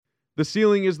The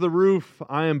ceiling is the roof.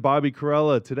 I am Bobby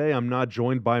Corella. Today I'm not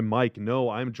joined by Mike.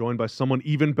 No, I'm joined by someone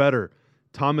even better.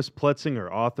 Thomas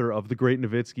Pletzinger, author of The Great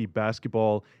Nowitzki,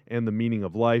 Basketball and the Meaning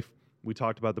of Life. We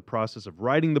talked about the process of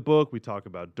writing the book. We talk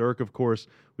about Dirk, of course.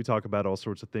 We talk about all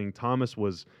sorts of things. Thomas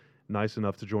was nice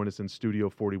enough to join us in Studio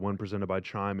 41 presented by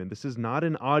Chime. And this is not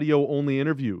an audio-only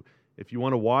interview. If you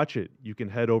want to watch it, you can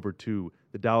head over to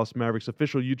the Dallas Mavericks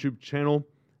official YouTube channel.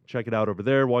 Check it out over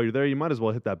there. While you're there, you might as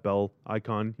well hit that bell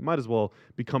icon. You might as well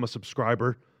become a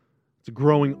subscriber. It's a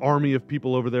growing army of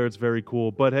people over there. It's very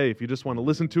cool. But hey, if you just want to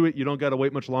listen to it, you don't got to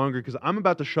wait much longer because I'm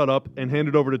about to shut up and hand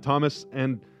it over to Thomas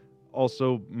and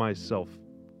also myself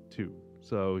too.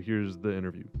 So here's the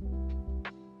interview.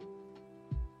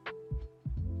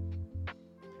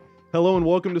 Hello and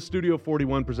welcome to Studio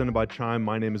 41 presented by Chime.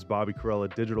 My name is Bobby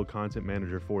Corella, Digital Content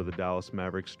Manager for the Dallas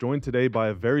Mavericks. Joined today by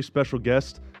a very special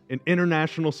guest, an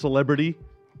international celebrity,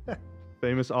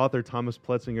 famous author Thomas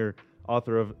Pletzinger,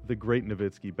 author of The Great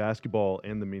Nowitzki, Basketball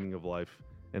and the Meaning of Life,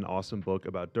 an awesome book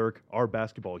about Dirk, our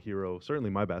basketball hero, certainly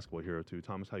my basketball hero too.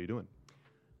 Thomas, how you doing?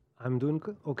 I'm doing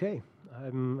good. Okay.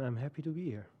 I'm happy to be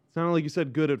here. Sounded like you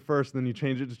said good at first, and then you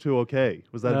changed it to okay.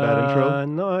 Was that a bad intro?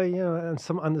 No, and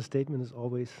some understatement is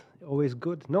always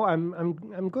good. No,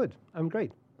 I'm good. I'm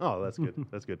great. Oh, that's good.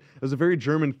 That's good. It was a very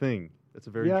German thing. It's a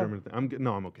very German thing.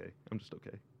 I'm okay. I'm just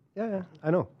okay. Yeah, I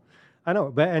know.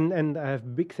 But and I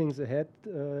have big things ahead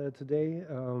today.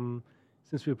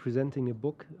 Since we're presenting a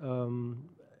book, I'm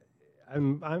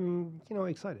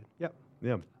excited. Yeah.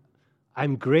 Yeah.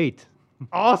 I'm great.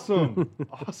 Awesome.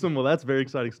 Awesome. Well, that's very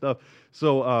exciting stuff.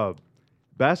 So,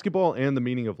 Basketball and the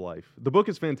Meaning of Life. The book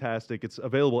is fantastic. It's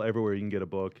available everywhere you can get a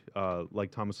book.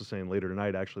 Like Thomas was saying later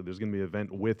tonight, actually, there's going to be an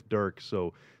event with Dirk,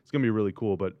 so it's going to be really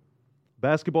cool. But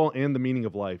Basketball and the Meaning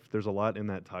of Life, there's a lot in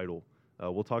that title.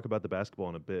 We'll talk about the basketball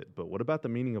in a bit, but what about the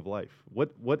meaning of life?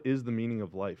 What is the meaning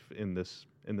of life in this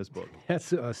book?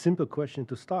 That's a simple question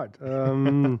to start.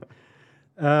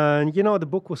 And the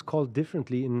book was called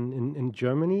differently in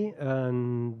Germany,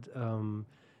 and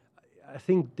I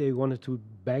think they wanted to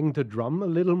bang the drum a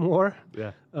little more,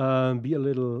 be a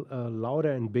little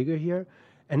louder and bigger here,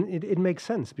 and it makes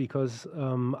sense because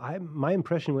my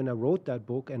impression when I wrote that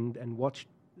book and watched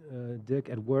Dirk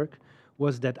at work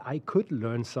was that I could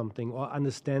learn something or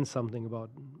understand something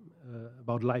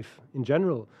about life in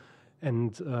general,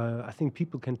 and I think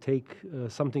people can take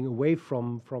something away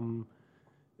from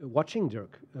watching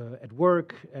Dirk at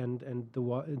work and the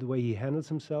way he handles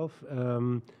himself.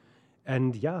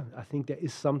 And I think there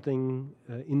is something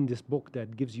in this book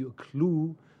that gives you a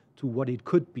clue to what it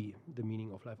could be, the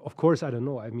meaning of life. Of course, I don't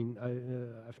know. I mean,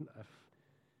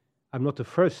 I'm not the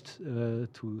first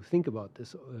to think about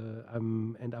this,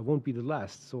 and I won't be the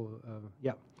last. So,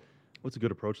 Well, it's a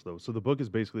good approach, though. So the book is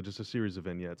basically just a series of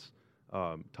vignettes.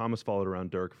 Thomas followed around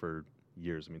Dirk for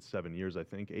years. 7 years, I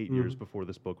think, 8 years before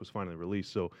this book was finally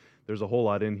released. So there's a whole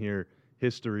lot in here,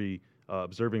 history,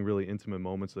 observing really intimate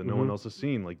moments that no one else has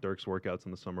seen, like Dirk's workouts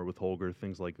in the summer with Holger,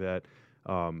 things like that.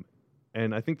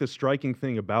 And I think the striking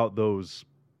thing about those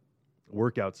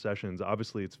workout sessions,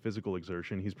 obviously it's physical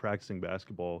exertion. He's practicing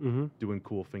basketball, doing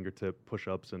cool fingertip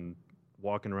push-ups and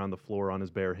walking around the floor on his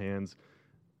bare hands,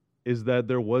 is that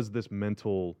there was this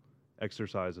mental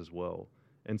exercise as well.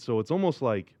 And so it's almost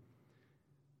like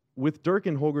with Dirk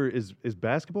and Holger, is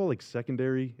basketball like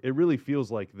secondary? It really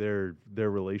feels like their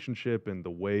relationship and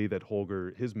the way that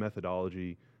Holger, his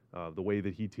methodology, the way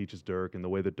that he teaches Dirk and the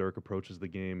way that Dirk approaches the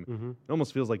game, it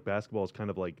almost feels like basketball is kind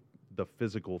of like the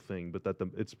physical thing, but that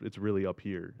it's really up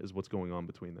here is what's going on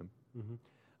between them.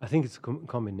 I think it's a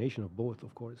combination of both,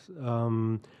 of course.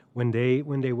 When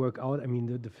they work out, I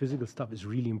mean, the physical stuff is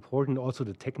really important. Also,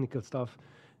 the technical stuff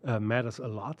matters a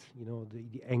lot.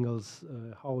 The angles,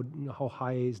 how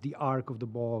high is the arc of the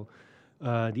ball,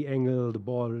 the angle the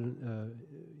ball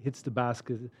hits the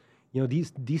basket.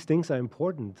 These things are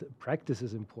important. Practice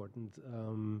is important.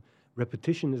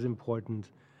 Repetition is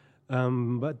important.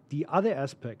 But the other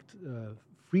aspect,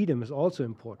 freedom, is also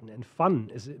important, and fun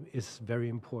is very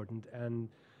important. And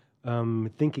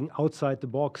thinking outside the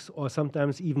box, or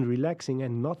sometimes even relaxing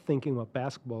and not thinking about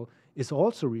basketball, is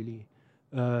also really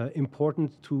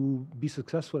important to be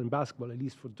successful in basketball, at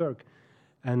least for Dirk.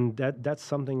 And that's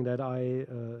something that I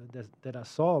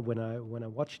saw when I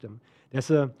watched him. There's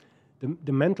the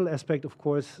mental aspect, of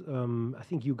course. I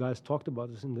think you guys talked about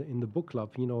this in the book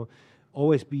club.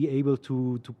 Always be able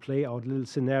to play out little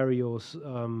scenarios.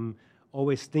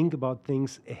 Always think about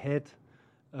things ahead.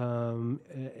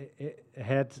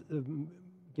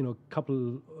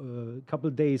 Couple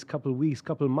days, couple weeks,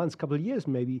 couple months, couple years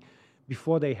maybe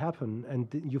before they happen,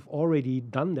 and you've already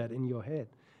done that in your head.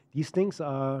 These things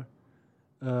are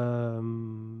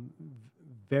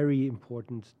very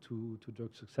important to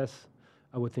Dirk's success,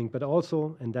 I would think. But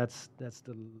also, and that's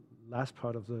the last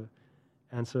part of the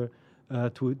answer,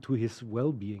 to his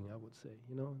well-being, I would say.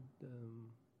 You know,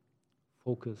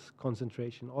 focus,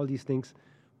 concentration, all these things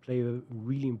play a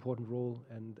really important role,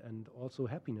 and also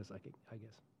happiness, I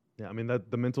guess. Yeah, I mean that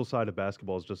the mental side of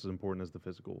basketball is just as important as the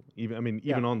physical.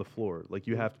 Even on the floor, like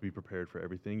you have to be prepared for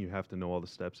everything. You have to know all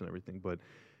the steps and everything. But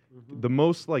the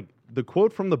most the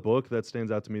quote from the book that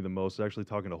stands out to me the most is actually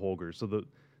talking to Holger. So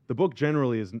the book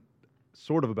generally is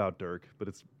sort of about Dirk, but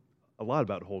it's a lot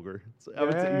about Holger. I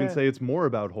would even say it's more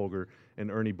about Holger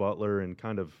and Ernie Butler and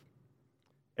kind of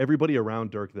everybody around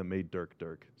Dirk that made Dirk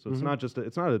Dirk. So it's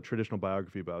not a traditional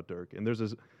biography about Dirk. And there's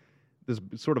this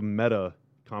sort of meta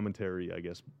commentary, I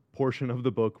guess, portion of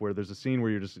the book where there's a scene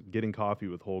where you're just getting coffee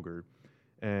with Holger,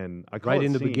 and I call right it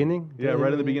in the scene. beginning. Yeah,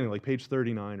 right in the beginning, like page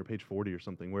 39 or page 40 or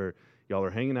something, where y'all are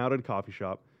hanging out at a coffee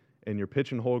shop, and you're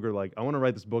pitching Holger like, I want to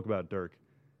write this book about Dirk,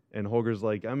 and Holger's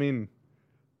like, I mean,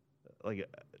 like,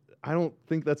 I don't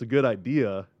think that's a good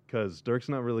idea because Dirk's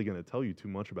not really going to tell you too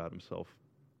much about himself,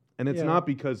 and it's not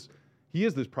because he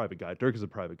is this private guy. Dirk is a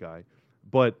private guy.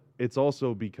 But it's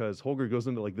also because Holger goes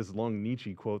into like this long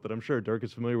Nietzsche quote that I'm sure Dirk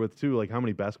is familiar with too, like how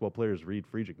many basketball players read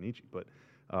Friedrich Nietzsche, but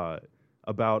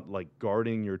about like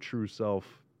guarding your true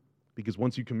self, because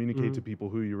once you communicate to people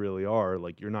who you really are,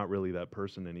 like you're not really that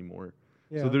person anymore.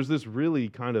 So there's this really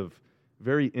kind of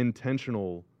very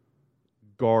intentional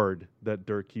guard that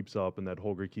Dirk keeps up and that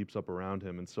Holger keeps up around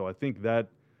him. And so I think that,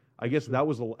 I guess that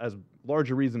was as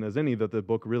large a reason as any that the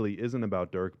book really isn't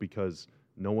about Dirk, because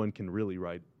no one can really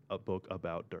write a book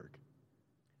about Dirk.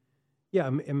 Yeah,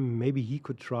 maybe he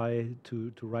could try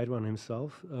to write one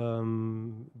himself.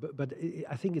 But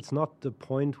I think it's not the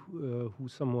point who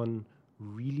someone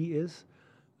really is.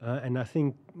 And I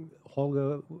think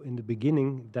Holger, in the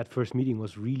beginning, that first meeting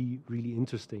was really, really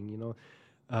interesting. You know,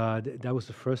 that was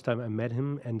the first time I met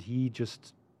him, and he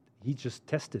just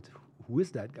tested. Who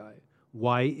is that guy?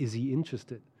 Why is he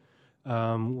interested?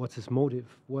 What's his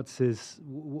motive? What's his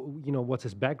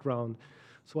background?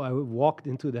 So I walked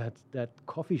into that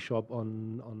coffee shop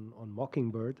on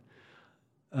Mockingbird,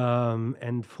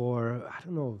 and for, I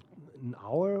don't know, an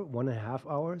hour, 1.5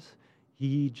 hours,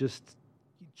 he just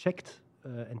checked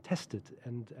and tested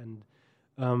and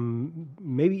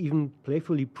maybe even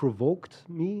playfully provoked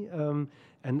me,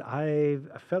 and I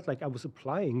felt like I was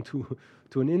applying to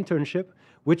an internship,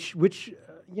 which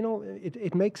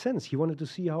it makes sense. He wanted to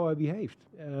see how I behaved.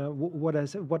 What I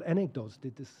said, what anecdotes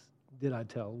did I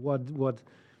tell? What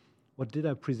did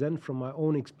I present from my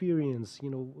own experience?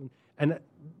 You know, and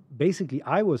basically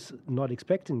I was not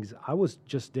expecting this. I was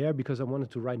just there because I wanted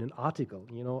to write an article.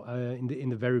 You know, in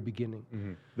the very beginning.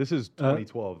 Mm-hmm. This is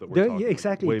 2012 that we're talking. Yeah,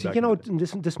 exactly. Way back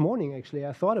this morning actually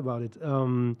I thought about it.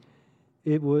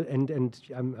 It was and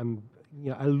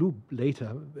I'll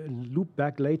loop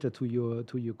back later to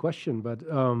your question, but.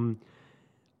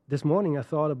 This morning I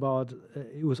thought about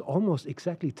it was almost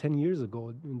exactly 10 years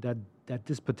ago that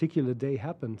this particular day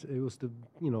happened. It was the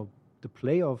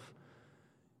playoff.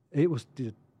 It was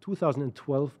the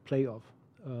 2012 playoff,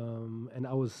 and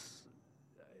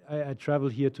I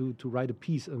traveled here to write a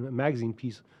magazine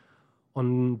piece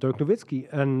on Dirk Nowitzki,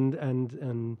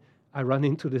 and I run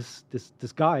into this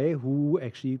guy who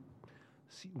actually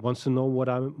wants to know what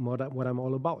I'm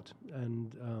all about,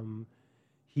 and.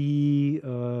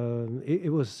 It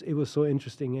was so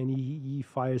interesting, and he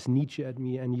fires Nietzsche at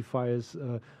me, and he fires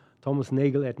Thomas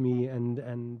Nagel at me,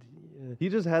 and he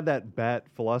just had that bat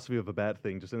philosophy of a bat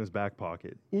thing just in his back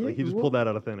pocket. Like he just pulled that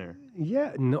out of thin air.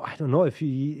 Yeah, no, I don't know if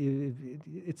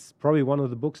it's probably one of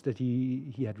the books that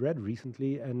he had read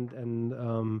recently, and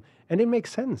it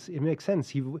makes sense. It makes sense.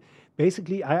 He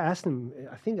basically, I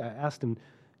think I asked him.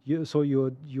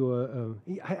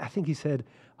 I think he said,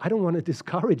 I don't want to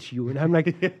discourage you. And I'm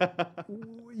like,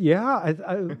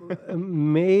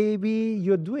 maybe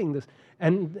you're doing this.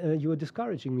 And you are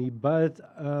discouraging me. But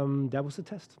that was a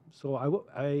test. So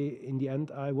in the end,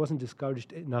 I wasn't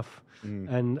discouraged enough.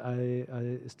 And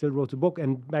I still wrote the book.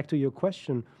 And back to your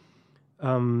question,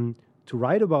 to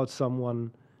write about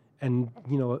someone, and,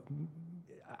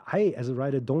 I, as a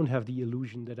writer, don't have the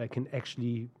illusion that I can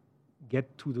actually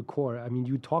get to the core. I mean,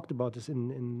 you talked about this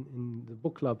in the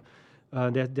book club.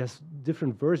 There's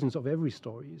different versions of every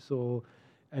story. So,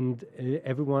 and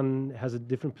everyone has a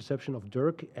different perception of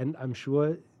Dirk. And I'm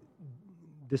sure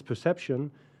this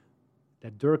perception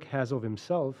that Dirk has of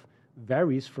himself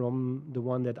varies from the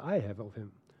one that I have of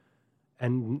him.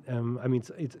 And I mean,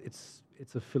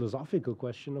 it's a philosophical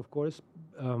question, of course.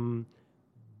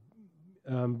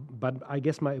 But I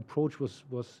guess my approach was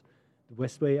the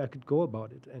best way I could go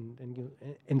about it, and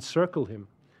encircle him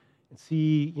and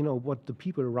see, what the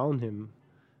people around him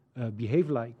behave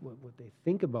like, what they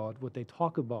think about, what they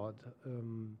talk about,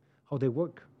 how they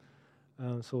work.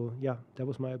 So yeah, that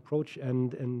was my approach,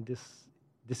 and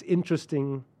this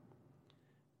interesting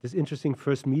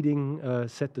first meeting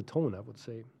set the tone, I would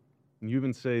say. And you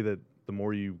even say that the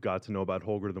more you got to know about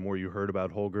Holger, the more you heard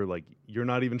about Holger, like you're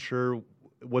not even sure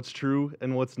what's true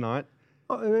and what's not.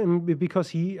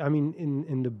 Because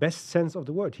in the best sense of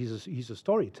the word, he's a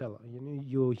storyteller.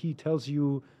 He tells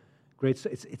you great.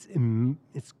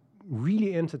 It's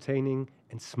really entertaining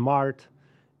and smart,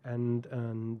 and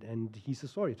he's a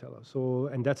storyteller. So,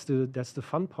 and that's the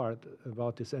fun part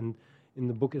about this. And in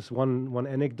the book is one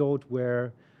anecdote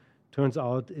where turns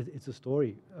out it's a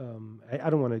story. I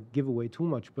don't want to give away too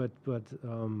much, but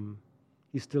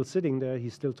he's still sitting there.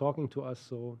 He's still talking to us.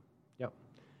 So, yeah.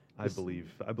 I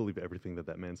believe everything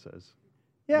that man says.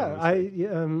 Yeah,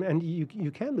 and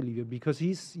you can believe it because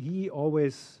he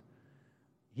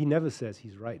never says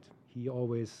he's right. He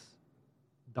always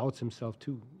doubts himself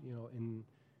too.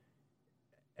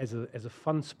 As a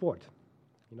fun sport,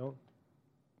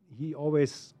 he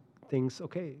always thinks,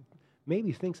 okay,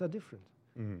 maybe things are different.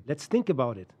 Mm-hmm. Let's think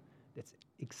about it. It's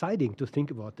exciting to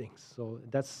think about things. So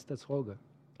that's Holger.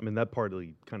 I mean, that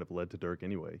partly kind of led to Dirk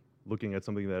anyway, looking at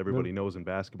something that everybody knows in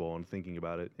basketball and thinking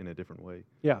about it in a different way.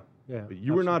 Yeah. But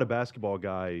you were not a basketball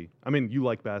guy. I mean, you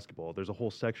like basketball. There's a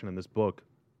whole section in this book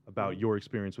about your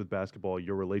experience with basketball,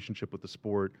 your relationship with the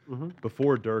sport. Mm-hmm.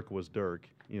 Before Dirk was Dirk,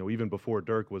 even before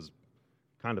Dirk was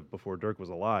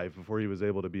alive, before he was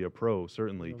able to be a pro,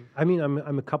 certainly. I mean,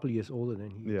 I'm a couple of years older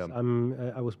than he is.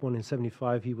 Yeah. I was born in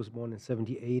 75. He was born in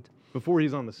 78. Before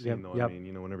he's on the scene, though, I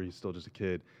mean, whenever he's still just a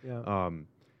kid. Yeah.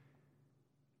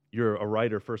 You're a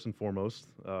writer, first and foremost.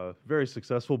 Very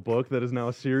successful book that is now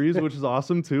a series, which is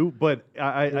awesome, too. But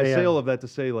I say all of that to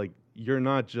say, like, you're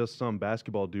not just some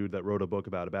basketball dude that wrote a book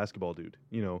about a basketball dude,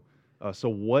 So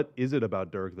what is it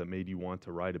about Dirk that made you want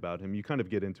to write about him? You kind of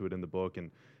get into it in the book,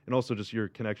 and also just your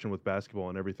connection with basketball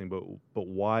and everything, but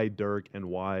why Dirk and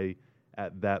why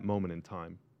at that moment in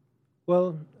time?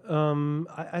 Well,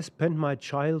 I spent my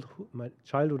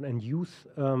childhood and youth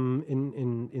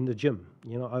in the gym.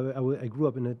 I grew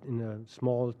up in a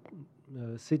small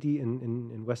city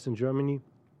in Western Germany,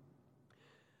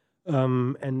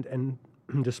 and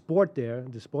the sport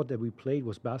that we played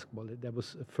was basketball. That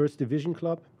was a first division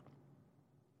club.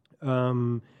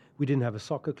 We didn't have a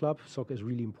soccer club. Soccer is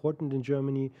really important in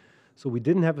Germany, so we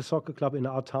didn't have a soccer club in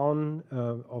our town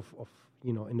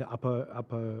in the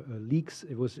upper leagues.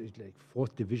 It was like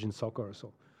fourth division soccer or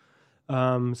so.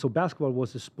 So basketball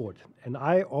was a sport, and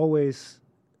I always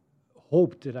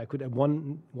hoped that I could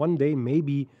one day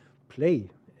maybe play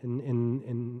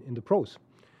in the pros.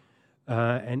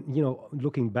 And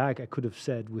looking back, I could have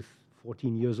said with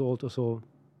 14 years old or so,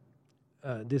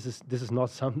 this is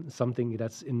not something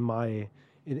that's in my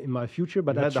future.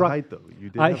 But you had the height, though. You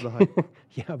did have the height.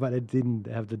 Yeah, but I didn't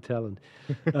have the talent.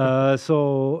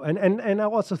 So I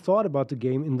also thought about the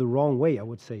game in the wrong way, I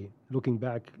would say. Looking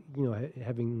back,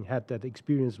 having had that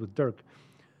experience with Dirk,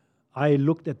 I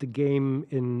looked at the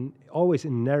game always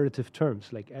in narrative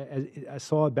terms. Like I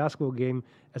saw a basketball game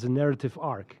as a narrative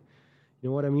arc. You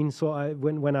know what I mean? So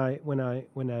when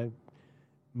I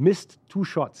missed two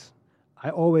shots, I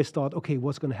always thought, okay,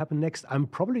 what's going to happen next? I'm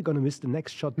probably going to miss the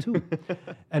next shot too.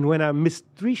 And when I missed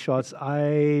three shots,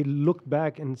 I looked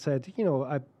back and said,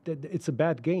 it's a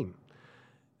bad game.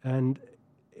 And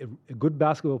a good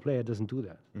basketball player doesn't do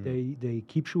that. Mm-hmm. They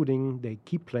keep shooting, they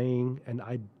keep playing, and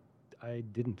I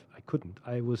couldn't.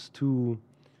 I was too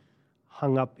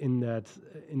hung up in that.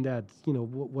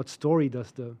 What story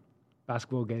does the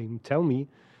basketball game tell me?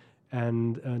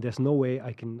 And there's no way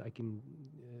I can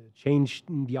change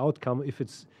the outcome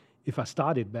if I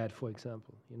started bad, for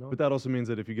example. But that also means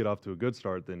that if you get off to a good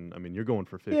start, then you're going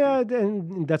for 50. Yeah,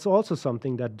 then that's also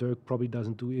something that Dirk probably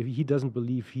doesn't do. If he doesn't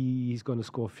believe he's going to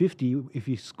score 50 if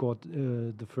he scored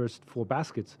the first 4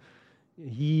 baskets.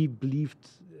 He believed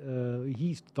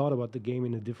he thought about the game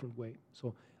in a different way.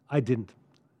 So I didn't.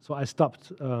 So I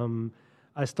stopped.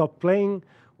 I stopped playing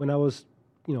when I was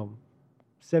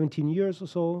 17 years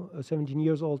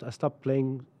old. I stopped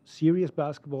playing serious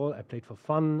basketball. I played for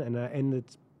fun, and I ended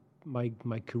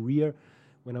my career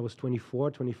when I was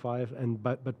 24, 25.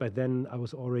 But by then I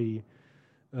was already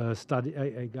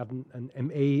I got an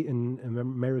MA in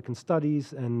American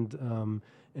Studies and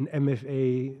an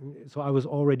MFA. So I was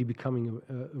already becoming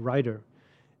a writer,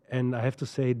 and I have to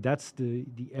say that's the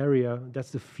area,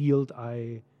 that's the field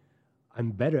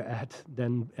I'm better at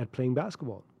than at playing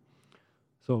basketball.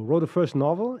 So wrote a first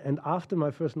novel, and after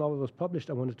my first novel was published,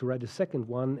 I wanted to write a second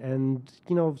one, and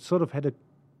sort of had a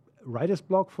writer's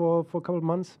block for a couple of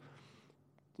months.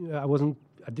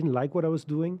 I didn't like what I was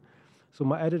doing. So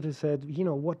my editor said,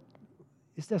 what,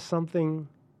 is there something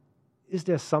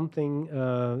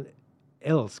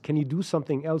else? Can you do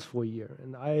something else for a year?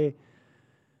 And I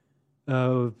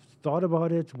thought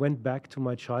about it, went back to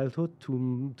my childhood,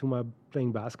 to my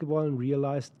playing basketball, and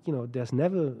realized, there's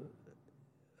never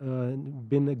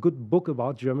been a good book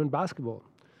about German basketball.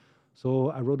 So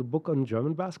I wrote a book on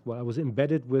German basketball. I was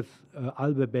embedded with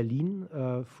Alba Berlin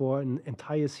for an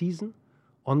entire season,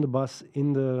 on the bus,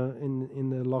 in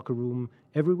the locker room,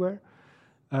 everywhere,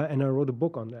 and I wrote a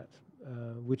book on that,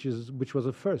 which was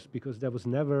a first, because there was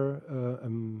never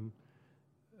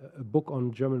a book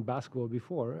on German basketball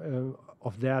before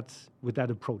with that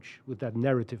approach, with that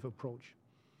narrative approach.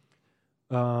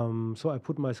 So I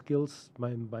put my skills,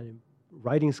 my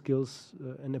writing skills,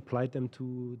 and applied them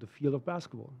to the field of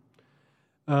basketball.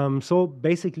 So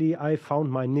basically, I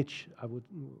found my niche, I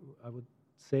would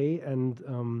say,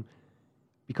 and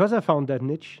because I found that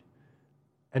niche,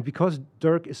 and because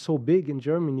Dirk is so big in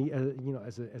Germany,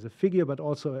 as a figure, but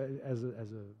also as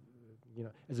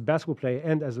a basketball player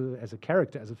and as a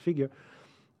character, as a figure,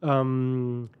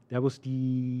 that was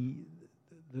the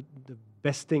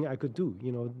best thing I could do.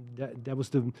 That was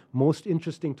the most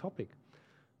interesting topic.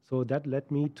 So that led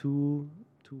me to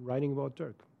writing about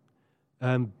Dirk.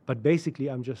 But basically,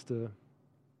 I'm just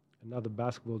another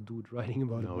basketball dude writing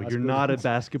about. No, you're not a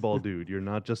basketball dude. You're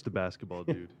not just a basketball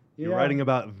dude. You're writing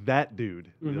about that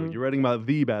dude. Mm-hmm. You're writing about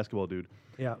the basketball dude.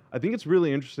 Yeah. I think it's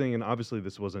really interesting, and obviously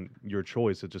this wasn't your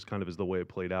choice. It just kind of is the way it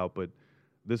played out. But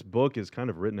this book is kind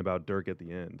of written about Dirk at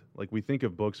the end. Like, we think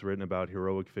of books written about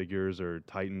heroic figures or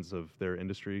titans of their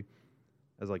industry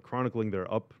as like chronicling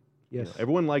their up. Yes.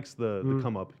 Everyone likes the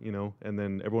come up, and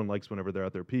then everyone likes whenever they're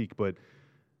at their peak. But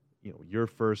your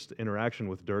first interaction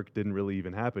with Dirk didn't really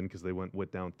even happen because they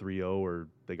went down 3-0, or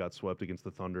they got swept against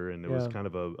the Thunder, and it was kind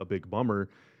of a big bummer.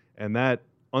 And that,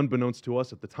 unbeknownst to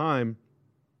us at the time,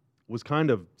 was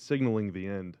kind of signaling the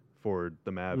end for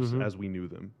the Mavs as we knew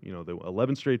them. The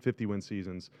 11 straight 50-win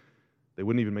seasons. They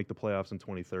wouldn't even make the playoffs in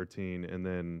 2013, and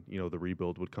then the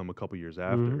rebuild would come a couple years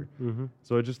after.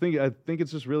 So I think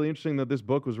it's just really interesting that this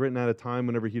book was written at a time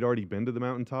whenever he'd already been to the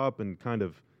mountaintop and kind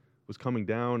of was coming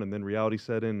down, and then reality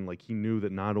set in. Like, he knew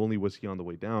that not only was he on the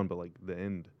way down, but like the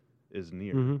end is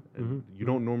near, and you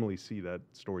don't normally see that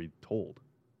story told.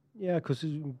 Yeah, because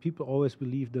people always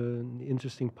believe the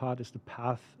interesting part is the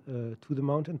path to the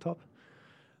mountaintop.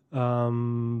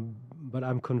 But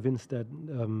I'm convinced that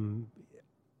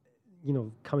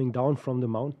coming down from the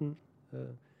mountain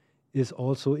is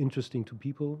also interesting to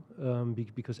people,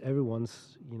 because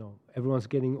everyone's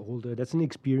getting older. That's an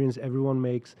experience everyone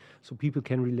makes, so people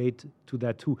can relate to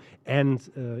that too. And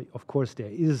of course,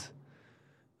 there is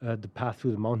the path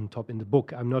to the mountaintop in the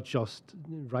book. I'm not just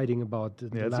writing about the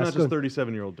it's last not just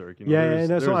 37-year-old Dirk.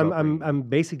 So I'm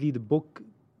basically, the book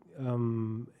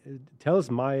tells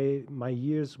my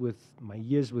years with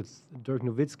Dirk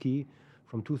Nowitzki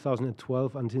from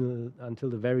 2012 until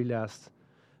the very last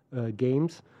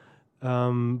games.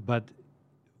 But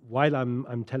while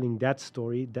I'm telling that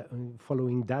story,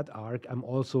 following that arc, I'm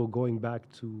also going back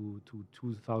to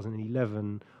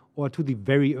 2011 or to the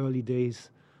very early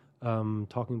days,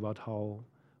 talking about how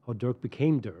Dirk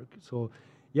became Dirk. So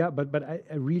yeah, but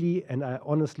I really and I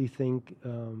honestly think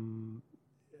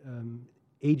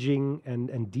aging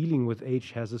and dealing with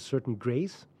age has a certain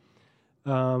grace,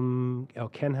 or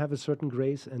can have a certain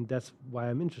grace, and that's why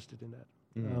I'm interested in that.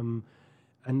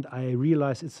 And I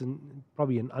realize it's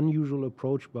probably an unusual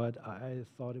approach, but I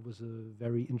thought it was a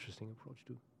very interesting approach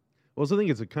too. Well, I also think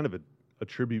it's a kind of a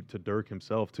tribute to Dirk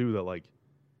himself too, that like,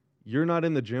 you're not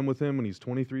in the gym with him when he's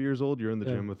 23 years old. You're in the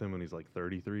gym with him when he's like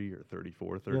 33 or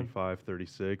 34, 35,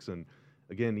 36. And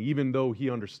again, even though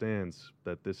he understands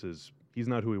that he's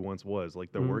not who he once was,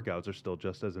 like their workouts are still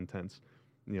just as intense,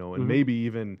 and maybe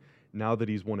even now that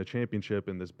he's won a championship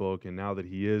in this book, and now that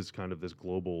he is kind of this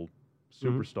global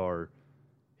superstar,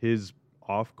 his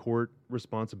off-court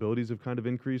responsibilities have kind of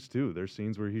increased too. There's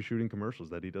scenes where he's shooting commercials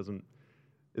that he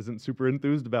isn't super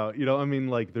enthused about.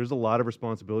 Like, there's a lot of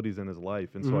responsibilities in his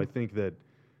life, and so I think that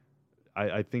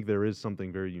I think there is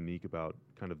something very unique about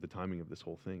kind of the timing of this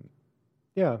whole thing.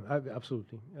 Yeah,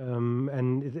 absolutely.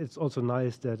 And it's also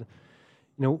nice that,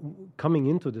 coming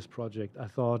into this project, I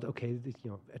thought, okay,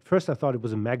 at first I thought it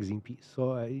was a magazine piece.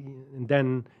 And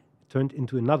then it turned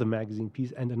into another magazine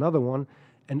piece and another one.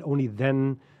 And only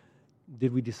then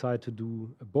did we decide to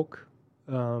do a book.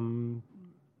 And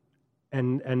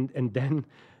then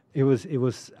it was,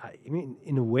 I mean,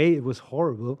 in a way it was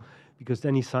horrible, because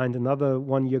then he signed another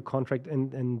 1-year contract,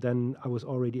 and then I was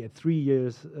already at 3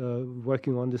 years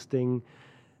working on this thing.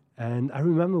 And I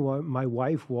remember my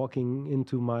wife walking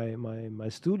into my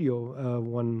studio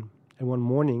one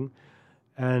morning,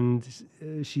 and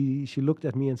she looked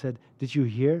at me and said, "Did you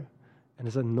hear?" And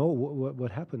I said, "No.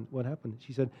 What happened? What happened?"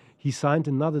 She said, "He signed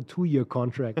another 2-year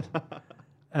contract."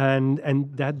 And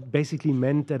that basically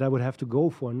meant that I would have to go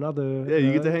for another. Yeah,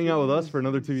 you get to hang out with us for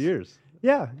another 2 years.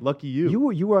 Yeah, Lucky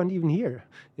you. You weren't even here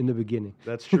in the beginning.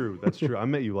 That's true. That's true. I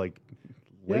met you like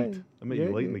late. Yeah, I met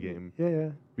you late in the game.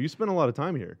 Yeah. But you spent a lot of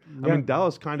time here. I Yeah. mean,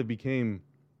 Dallas kind of became,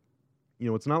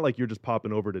 it's not like you're just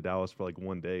popping over to Dallas for like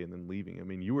one day and then leaving. I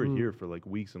mean, you were here for like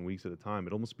weeks and weeks at a time.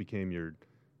 It almost became your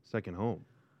second home.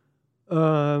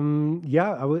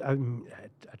 Yeah,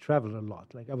 I traveled a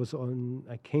lot. Like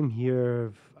I came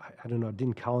here, I don't know,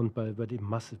 didn't count, but it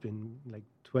must have been like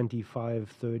 25,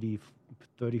 30,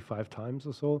 35 times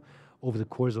or so over the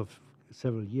course of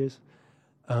several years.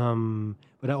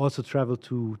 But I also traveled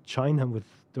to China with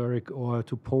Dirk, or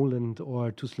to Poland,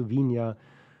 or to Slovenia.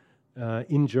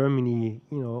 In Germany,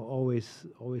 always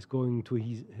going to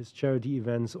his charity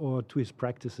events or to his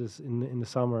practices in the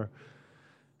summer.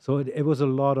 So it was a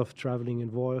lot of traveling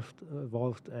involved,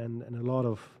 and a lot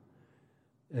of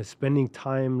spending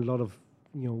time, a lot of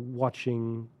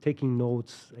watching, taking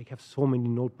notes. I have so many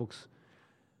notebooks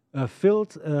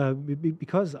filled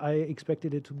because I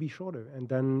expected it to be shorter, and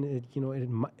then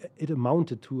it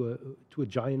amounted to a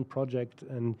giant project.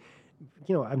 And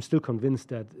I'm still convinced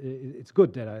that it's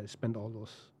good that I spent all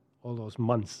those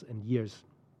months and years,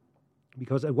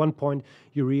 because at one point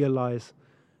you realize.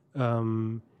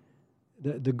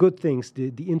 The good things,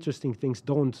 the interesting things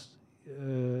don't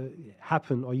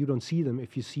happen, or you don't see them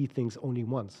if you see things only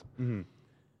once. Mm-hmm.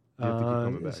 You have to keep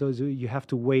coming back. So you have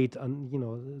to wait on,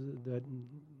 that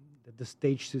the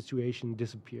stage situation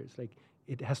disappears. Like,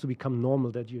 it has to become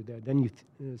normal that you're there. Then you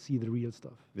see the real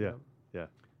stuff. Yeah.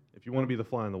 If you want to be the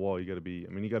fly on the wall, you got to be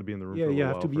in the room for a you little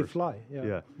have while to be first. a fly.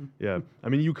 Yeah. I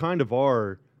mean, you kind of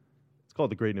are. It's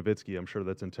called the Great Nowitzki. I'm sure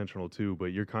that's intentional too,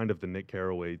 but you're kind of the Nick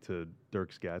Carraway to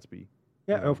Dirk's Gatsby.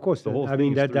 Yeah, of course. The whole I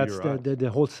mean, thing is that's through your the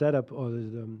whole setup, or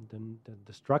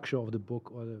the structure of the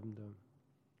book, or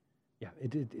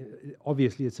it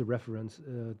obviously it's a reference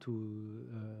to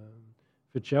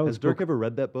Fitzgerald's Has Dirk book. ever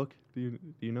read that book? Do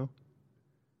you know?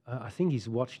 I think he's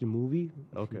watched the movie.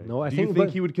 Okay. No, do you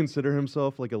think he would consider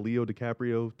himself like a Leo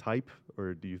DiCaprio type,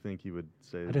 or do you think he would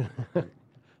say? I don't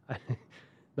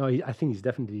No, I think he's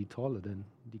definitely taller than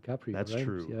DiCaprio. That's right?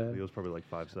 true. Yeah. Leo's probably like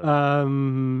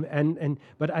 5'7".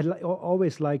 But I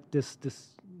always like this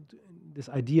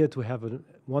idea to have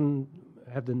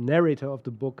the narrator of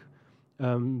the book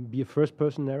be a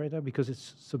first-person narrator, because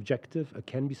it's subjective. It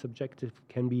can be subjective,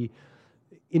 can be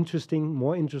interesting,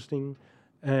 more interesting,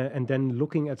 and then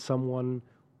looking at someone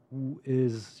who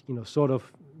is, sort of,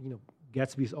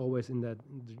 Gatsby's always in that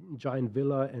giant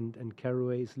villa, and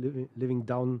Carraway is living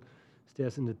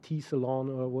downstairs in the tea salon,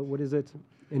 or what is it?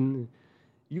 You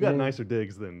got nicer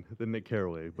digs than Nick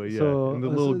Carraway, but yeah, So, in the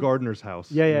little gardener's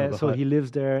house. Yeah. So hut. he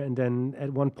lives there, and then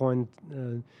at one point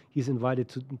he's invited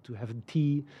to have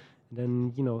tea, and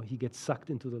then he gets sucked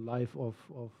into the life of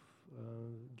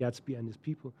Gatsby and his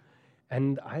people.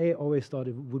 And I always thought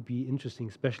it would be interesting,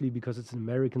 especially because it's an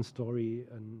American story,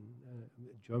 and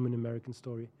a German-American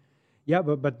story. Yeah,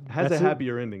 but has a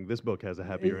happier ending. This book has a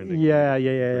happier ending. Yeah.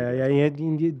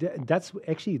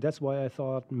 That's why I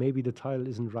thought maybe the title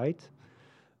isn't right.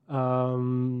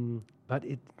 But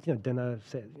then I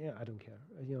said, I don't care.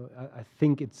 I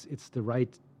think it's the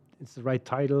right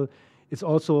title. It's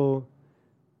also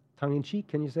tongue in cheek.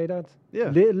 Can you say that? Yeah.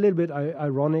 A little bit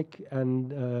ironic,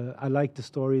 and I like the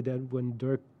story that when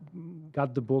Dirk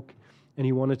got the book and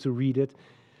he wanted to read it,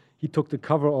 he took the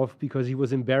cover off because he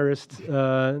was embarrassed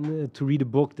to read a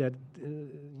book that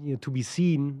to be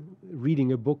seen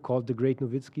reading a book called The Great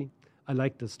Nowitzki. I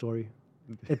like the story.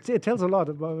 It tells a lot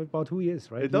about who he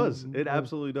is, right? It does. It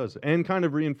absolutely does. And kind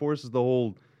of reinforces the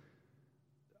whole...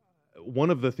 One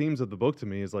of the themes of the book to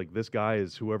me is like, this guy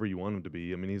is whoever you want him to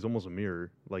be. I mean, he's almost a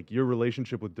mirror. Like, your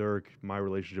relationship with Dirk, my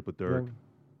relationship with Dirk,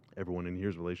 everyone in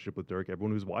here's relationship with Dirk,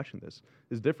 everyone who's watching this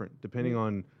is different, depending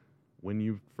on when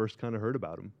you first kind of heard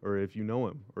about him, or if you know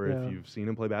him, or if you've seen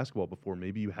him play basketball before.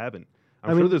 Maybe you haven't.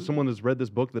 I'm sure there's someone that's read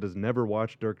this book that has never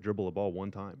watched Dirk dribble a ball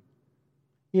one time.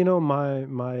 My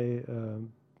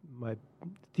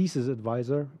thesis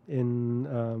advisor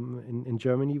in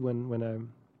Germany,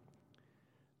 when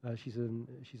she's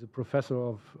a professor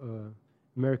of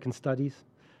American Studies,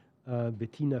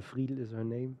 Bettina Friedl is her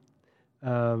name,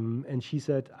 and she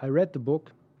said, I read the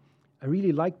book, I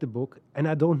really liked the book, and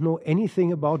I don't know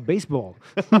anything about baseball.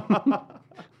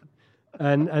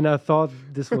 and I thought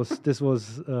this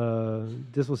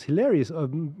was hilarious.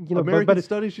 American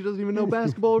studies. She doesn't even know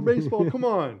basketball or baseball. Come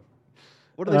on,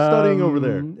 what are they studying over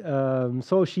there?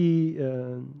 So she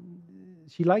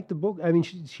liked the book. I mean,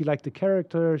 she liked the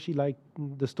character. She liked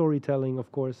the storytelling,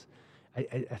 of course.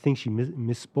 I think she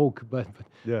misspoke, but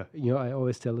yeah, I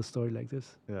always tell a story like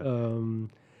this. Yeah.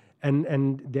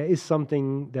 And there is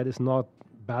something that is not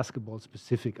basketball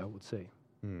specific, I would say.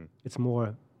 It's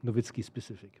more Nowitzki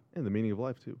specific. And the meaning of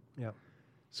life too. Yeah.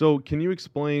 So can you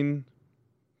explain,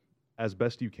 as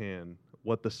best you can,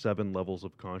 what the 7 levels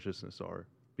of consciousness are?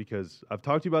 Because I've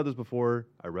talked to you about this before.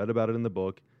 I read about it in the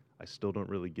book. I still don't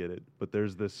really get it. But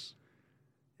there's this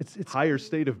it's higher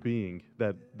state of being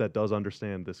that does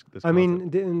understand this concept. I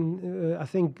mean, I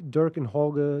think Dirk and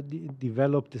Holger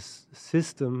developed this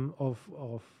system of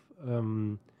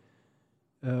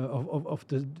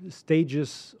the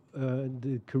stages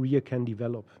the career can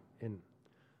develop in.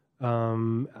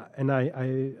 And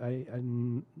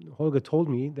Holger told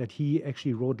me that he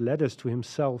actually wrote letters to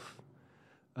himself,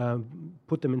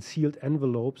 put them in sealed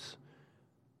envelopes,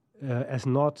 as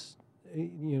not,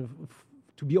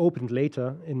 to be opened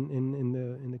later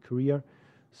in the career.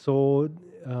 So,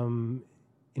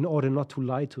 in order not to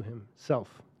lie to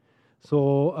himself,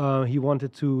 so he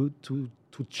wanted to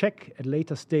check at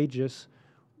later stages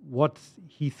what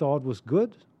he thought was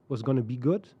going to be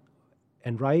good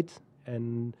and right,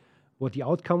 and what the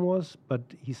outcome was. But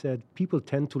he said people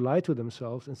tend to lie to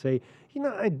themselves and say,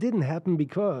 it didn't happen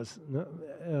because,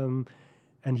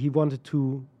 and he wanted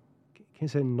to, can you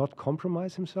say, not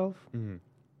compromise himself? Mm-hmm.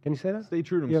 Can you say that? Stay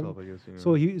true to himself, I guess.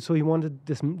 So he wanted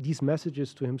these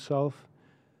messages to himself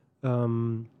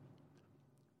to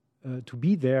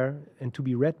be there and to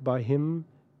be read by him,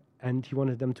 and he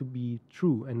wanted them to be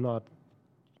true and not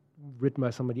written by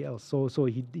somebody else. So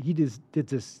he did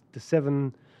this, the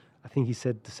 7, I think he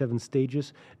said the 7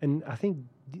 stages, and I think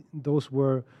those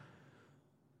were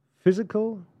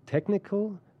physical,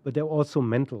 technical, but they're also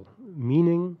mental.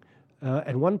 Meaning,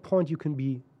 at one point you can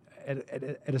be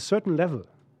at a certain level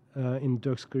in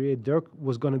Dirk's career. Dirk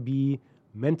was going to be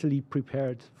mentally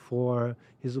prepared for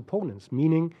his opponents,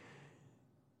 meaning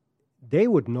they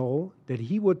would know that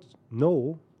he would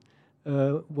know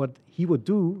what he would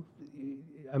do.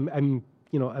 It's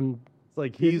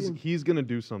like he's going to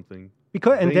do something.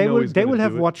 Because they will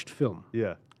have watched film.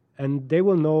 Yeah. And they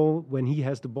will know when he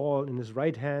has the ball in his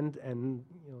right hand, and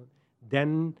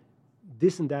then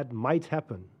this and that might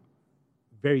happen,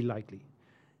 very likely.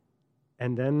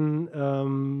 And then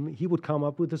he would come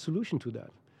up with a solution to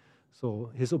that.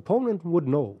 So his opponent would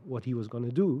know what he was going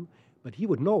to do, but he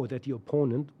would know that the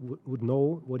opponent would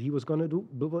know what he was going to do,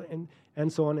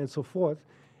 and so on and so forth.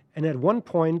 And at one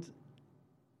point,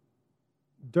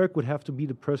 Dirk would have to be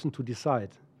the person to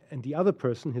decide. And the other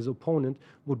person, his opponent,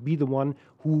 would be the one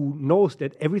who knows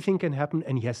that everything can happen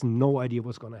and he has no idea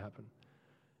what's going to happen.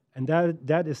 And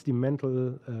that is the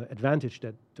mental advantage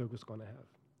that Dirk was going to have.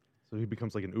 So he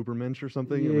becomes like an Ubermensch or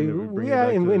something?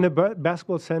 In a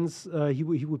basketball sense, he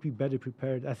would be better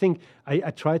prepared. I think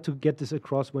I tried to get this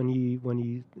across when he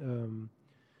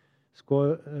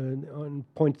scored on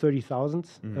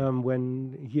 .30,000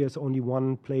 when he has only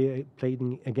one player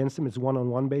playing against him. It's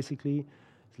one-on-one basically.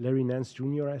 It's Larry Nance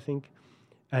Jr., I think.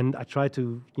 And I tried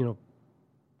to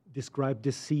describe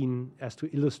this scene as to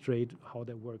illustrate how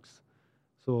that works.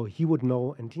 So he would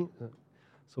know, and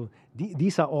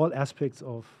these are all aspects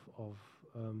of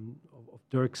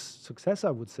Dirk's success, I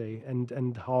would say,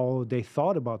 and how they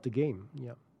thought about the game.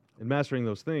 Yeah. And mastering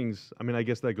those things, I mean, I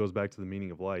guess that goes back to the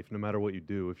meaning of life. No matter what you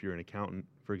do, if you're an accountant,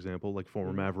 for example, like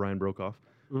former Mav Ryan Brokoff,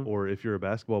 or if you're a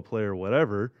basketball player,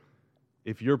 whatever,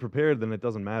 if you're prepared, then it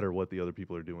doesn't matter what the other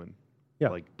people are doing. Yeah.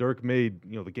 Like Dirk made,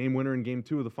 the game winner in Game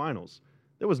 2 of the finals.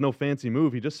 There was no fancy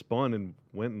move. He just spun and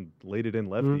went and laid it in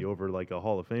lefty over like a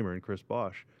Hall of Famer in Chris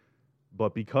Bosh.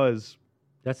 But because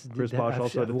Chris Bosh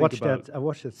also had to think about it. I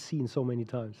watched that scene so many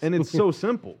times. And it's so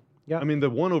simple. Yeah. I mean, the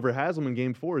one over Haslam in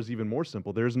Game 4 is even more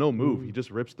simple. There's no move. He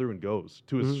just rips through and goes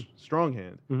to his strong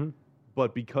hand.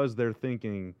 But because they're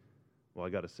thinking, well, I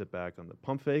got to sit back on the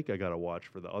pump fake. I got to watch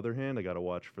for the other hand. I got to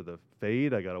watch for the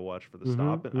fade. I got to watch for the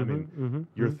stop. I mean,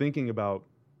 you're thinking about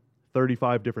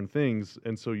 35 different things,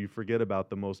 and so you forget about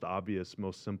the most obvious,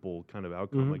 most simple kind of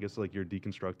outcome. I guess like you're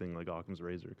deconstructing like Occam's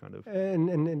razor kind of.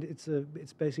 And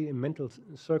it's basically a mental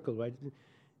circle, right?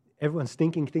 Everyone's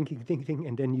thinking,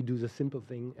 and then you do the simple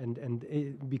thing,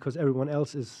 and because everyone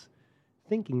else is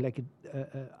thinking like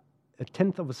a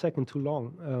tenth of a second too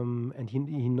long, and he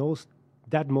knows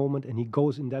that moment, and he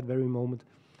goes in that very moment.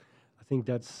 I think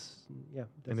that's.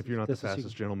 And if you're not the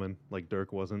fastest gentleman, like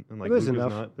Dirk wasn't, and like it was Luke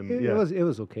enough. is not, then it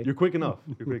was okay. You're quick enough.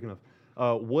 You're quick enough.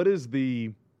 What is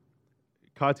the?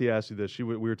 Kati asked you this.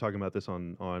 We were talking about this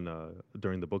on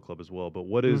during the book club as well. But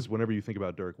what is whenever you think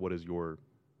about Dirk, what is your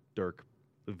Dirk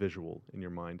visual in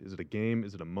your mind? Is it a game?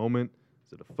 Is it a moment?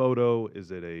 Is it a photo?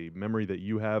 Is it a memory that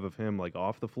you have of him like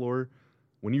off the floor?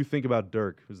 When you think about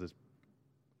Dirk, who's this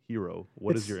hero,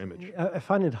 what is your image? I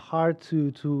find it hard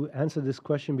to answer this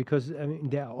question because I mean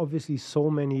there are obviously so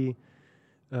many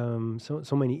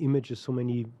images, so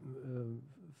many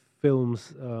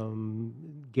films,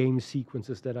 game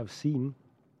sequences that I've seen.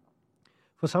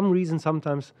 For some reason,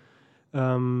 sometimes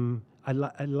I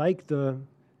like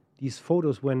these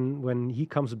photos when he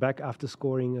comes back after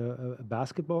scoring a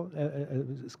basketball,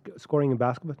 scoring a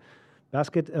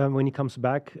basket. When he comes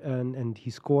back and he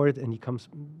scored and he comes,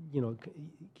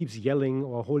 keeps yelling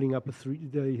or holding up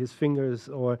his fingers,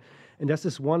 and there's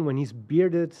this one when he's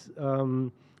bearded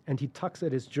and he tugs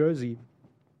at his jersey,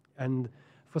 and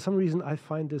for some reason I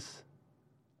find this,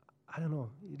 I don't know,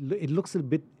 it looks a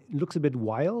bit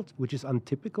wild, which is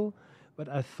untypical, but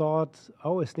I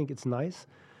always think it's nice,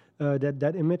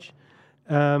 that image.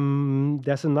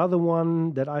 There's another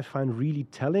one that I find really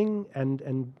telling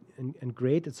and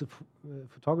great. It's a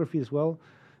photography as well,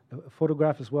 a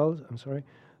photograph as well, I'm sorry.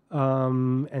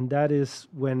 And that is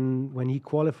when he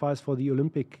qualifies for the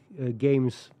Olympic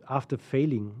Games after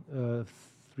failing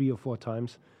 3 or 4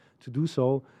 times to do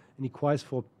so, and he qualifies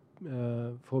for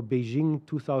Beijing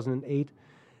 2008,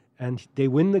 and they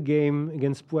win the game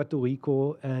against Puerto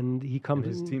Rico, and he comes.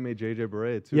 And his teammate JJ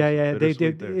Barea too. Yeah.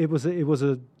 It was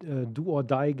a do or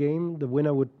die game. The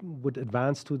winner would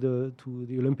advance to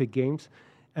the Olympic Games,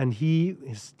 and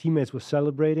his teammates were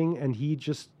celebrating, and he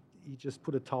just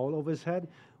put a towel over his head,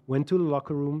 went to the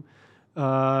locker room.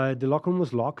 The locker room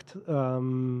was locked.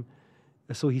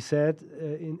 So he sat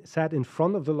in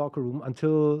front of the locker room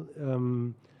until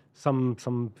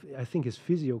some I think his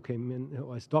physio came in,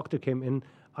 or his doctor came in,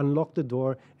 unlocked the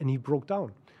door, and he broke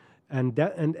down. And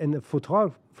the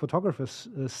photographer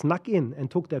snuck in and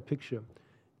took that picture.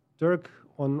 Dirk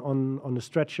on the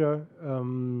stretcher,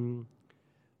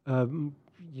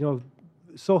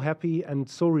 so happy and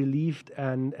so relieved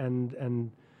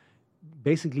and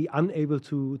basically unable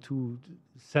to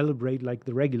celebrate like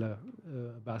the regular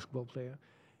basketball player.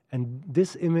 And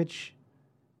this image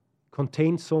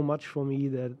contains so much for me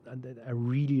that I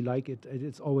really like it.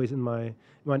 It's always in my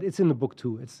mind. It's in the book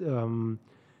too. It's Thilo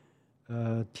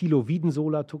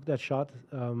Wiedensola took that shot,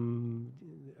 a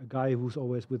guy who's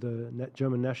always with the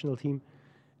German national team.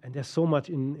 And there's so much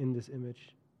in this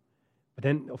image. But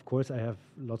then, of course, I have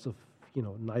lots of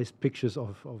nice pictures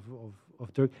of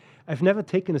Dirk. I've never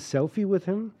taken a selfie with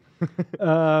him.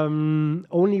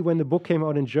 Only when the book came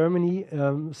out in Germany,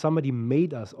 somebody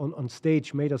made us on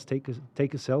stage take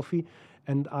a selfie,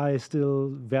 and I still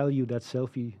value that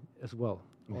selfie as well.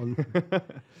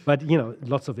 But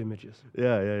lots of images.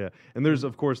 Yeah. And there's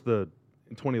of course in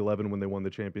 2011 when they won the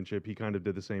championship, he kind of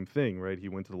did the same thing, right? He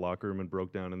went to the locker room and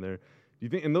broke down in there. Do you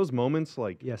think in those moments,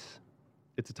 like, yes,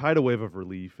 it's a tidal wave of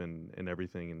relief and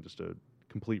everything, and just a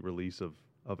complete release of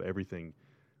everything.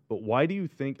 But why do you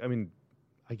think? I mean,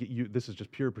 I get you. This is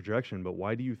just pure projection, but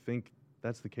why do you think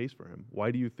that's the case for him?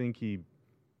 Why do you think he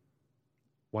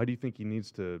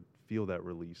needs to feel that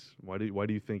release? Why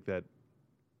do you think that?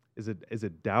 Is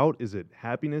it doubt? Is it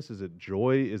happiness? Is it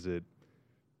joy? Is it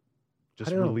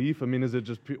just relief? I mean, is it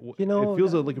just? It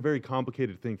feels like a very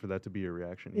complicated thing for that to be a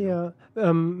reaction. Yeah,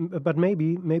 but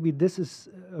maybe this is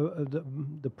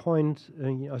the point,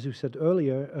 as you said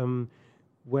earlier,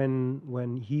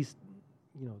 when he's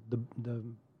the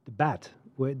bat,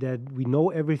 where that we know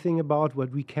everything about,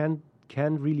 what we can't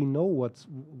really know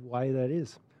why that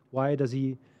is. Why does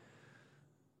he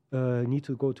need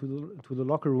to go to the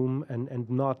locker room and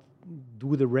not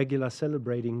do the regular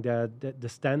celebrating, that the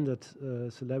standard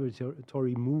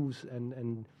celebratory moves,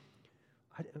 and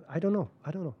I don't know.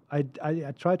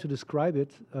 I try to describe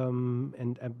it,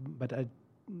 but I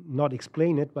not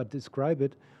explain it, but describe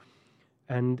it.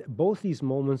 And both these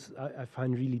moments I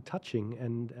find really touching,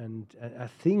 and I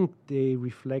think they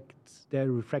reflect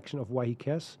their reflection of why he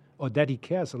cares, or that he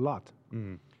cares a lot.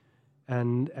 Mm.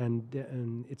 And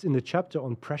it's in the chapter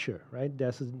on pressure, right?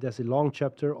 There's a long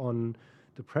chapter on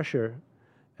the pressure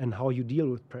and how you deal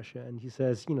with pressure. And he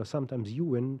says, sometimes you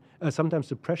win, sometimes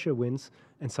the pressure wins,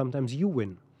 and sometimes you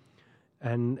win.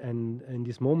 And in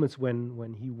these moments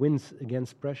when he wins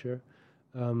against pressure,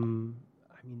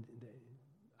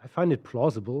 I find it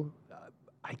plausible.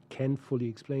 I can't fully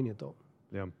explain it though.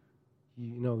 Yeah.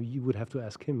 You would have to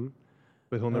ask him.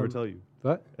 But he'll never tell you.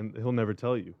 What? And he'll never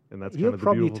tell you. And that's he'll kind of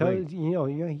probably the beautiful tell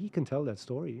thing. he can tell that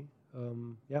story.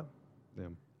 Yeah. Yeah.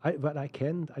 But I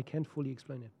can't fully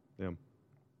explain it. Yeah.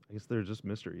 I guess they're just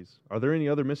mysteries. Are there any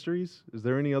other mysteries? Is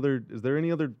there any other,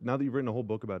 now that you've written a whole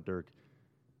book about Dirk,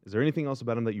 is there anything else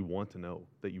about him that you want to know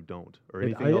that you don't? Or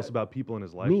anything else about people in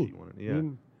his life that you want to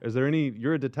know? Yeah. Is there any,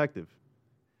 you're a detective.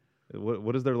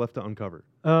 What is there left to uncover?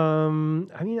 I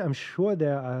mean, I'm sure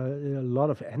there are a lot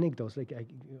of anecdotes. Like,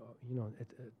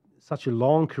 such a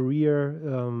long career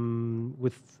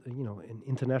with, an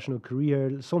international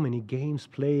career, so many games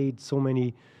played, so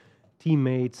many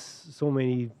teammates, so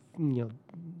many,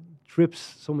 trips,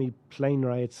 so many plane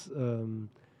rides.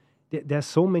 There's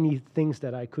so many things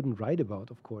that I couldn't write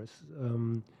about, of course.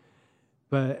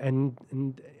 But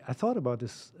I thought about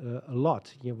this a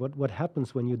lot. What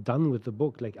happens when you're done with the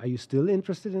book? Like, are you still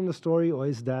interested in the story, or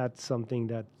is that something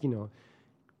that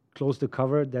close the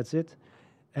cover, that's it?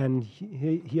 And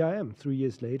here I am, 3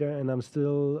 years later, and I'm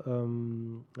still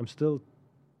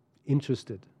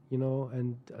interested,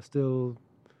 and I still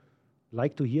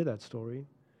like to hear that story,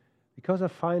 because I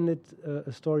find it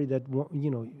a story that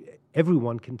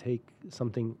everyone can take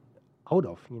something out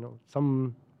of.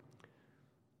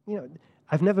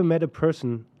 I've never met a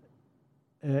person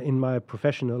in my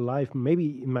professional life,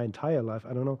 maybe in my entire life,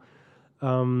 I don't know,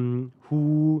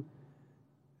 who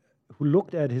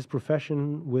looked at his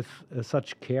profession with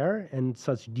such care and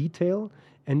such detail,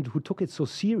 and who took it so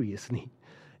seriously,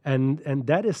 and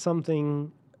that is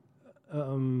something.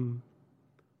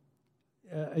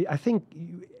 I think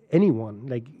anyone,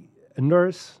 like a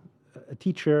nurse, a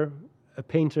teacher, a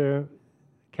painter,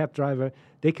 cab driver,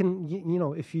 they can,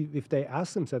 if they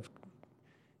ask themselves,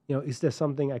 is there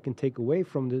something I can take away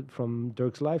from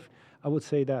Dirk's life? I would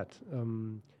say that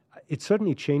it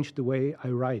certainly changed the way I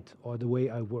write or the way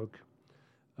I work.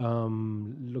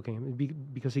 Looking at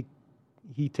it, because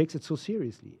he takes it so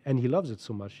seriously and he loves it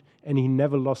so much, and he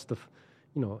never lost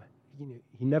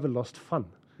he never lost fun.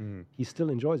 He still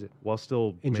enjoys it. While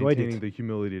still maintaining the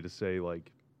humility to say,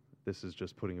 like, this is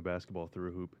just putting a basketball through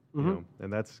a hoop,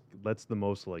 and that's the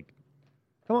most, like,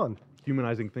 come on,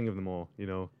 humanizing thing of them all,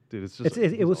 dude. It's just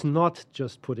it was awesome. Not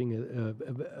just putting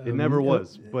it never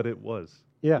was, but it was.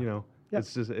 Yeah, yeah.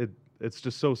 It's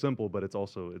just so simple, but it's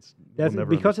also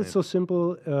because it's so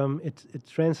simple. It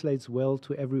translates well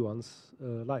to everyone's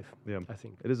life. Yeah, I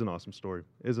think it is an awesome story.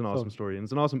 It is an awesome story, and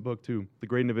it's an awesome book too. The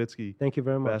Great Nowitzki. Thank you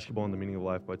very much. Basketball and the Meaning of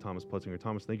Life by Thomas Pletzinger.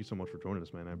 Thomas, thank you so much for joining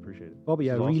us, man. I appreciate it. Bobby,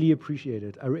 I really appreciate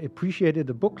it. I appreciated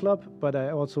the book club, but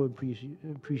I also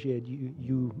appreciate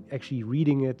you actually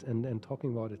reading it and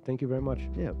talking about it. Thank you very much.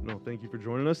 Yeah, no, thank you for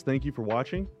joining us. Thank you for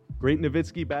watching. Great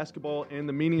Nowitzki, Basketball and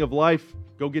the Meaning of Life.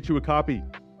 Go get you a copy.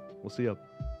 We'll see you.